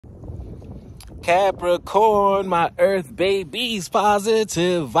Capricorn, my earth babies,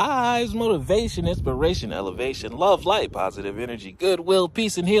 positive vibes, motivation, inspiration, elevation, love, light, positive energy, goodwill,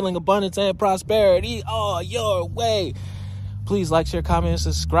 peace and healing, abundance and prosperity all your way. Please like, share, comment, and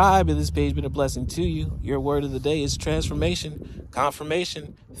subscribe if this page been a blessing to you. Your word of the day is transformation,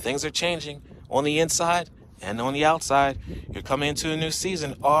 confirmation. Things are changing on the inside and on the outside. You're coming into a new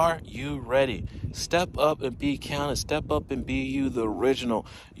season. Are you ready? Step up and be counted. Step up and be you, the original.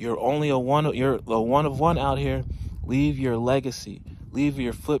 You're only you're a one of one out here. Leave your legacy. Leave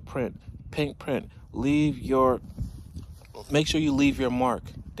your footprint, pink print. Make sure you leave your mark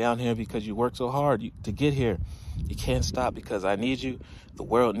down here because you worked so hard to get here. You can't stop because I need you. The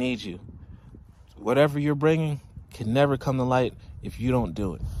world needs you. Whatever you're bringing can never come to light if you don't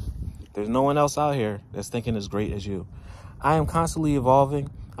do it. There's no one else out here that's thinking as great as you. I am constantly evolving.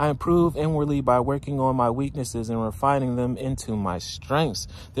 I improve inwardly by working on my weaknesses and refining them into my strengths.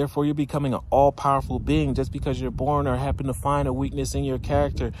 Therefore, you're becoming an all-powerful being. Just because you're born or happen to find a weakness in your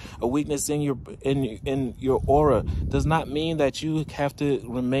character, a weakness in your aura, does not mean that you have to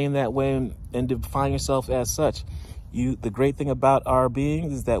remain that way and define yourself as such. The great thing about our being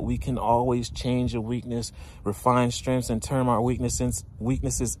is that we can always change a weakness, refine strengths, and turn our weaknesses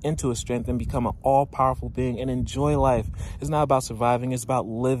into a strength and become an all-powerful being and enjoy life. It's not about surviving. It's about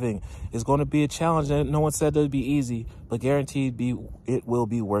living. It's going to be a challenge, and no one said it would be easy, but guaranteed it will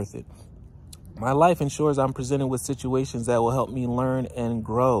be worth it. My life ensures I'm presented with situations that will help me learn and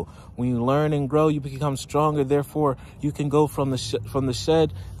grow. When you learn and grow, you become stronger. Therefore, you can go from the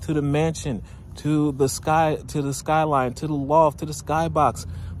shed to the mansion, to the sky, to the skyline, to the loft, to the skybox.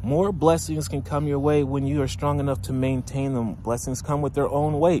 More blessings can come your way when you are strong enough to maintain them. Blessings come with their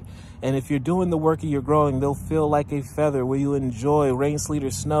own weight. And if you're doing the work and you're growing, they'll feel like a feather where you enjoy rain, sleet,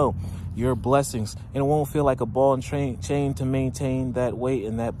 or snow. Your blessings. And it won't feel like a ball and chain to maintain that weight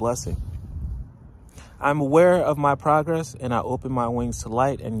and that blessing. I'm aware of my progress and I open my wings to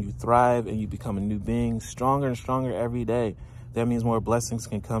light, and you thrive and you become a new being, stronger and stronger every day. That means more blessings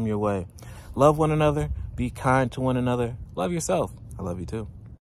can come your way. Love one another. Be kind to one another. Love yourself. I love you too.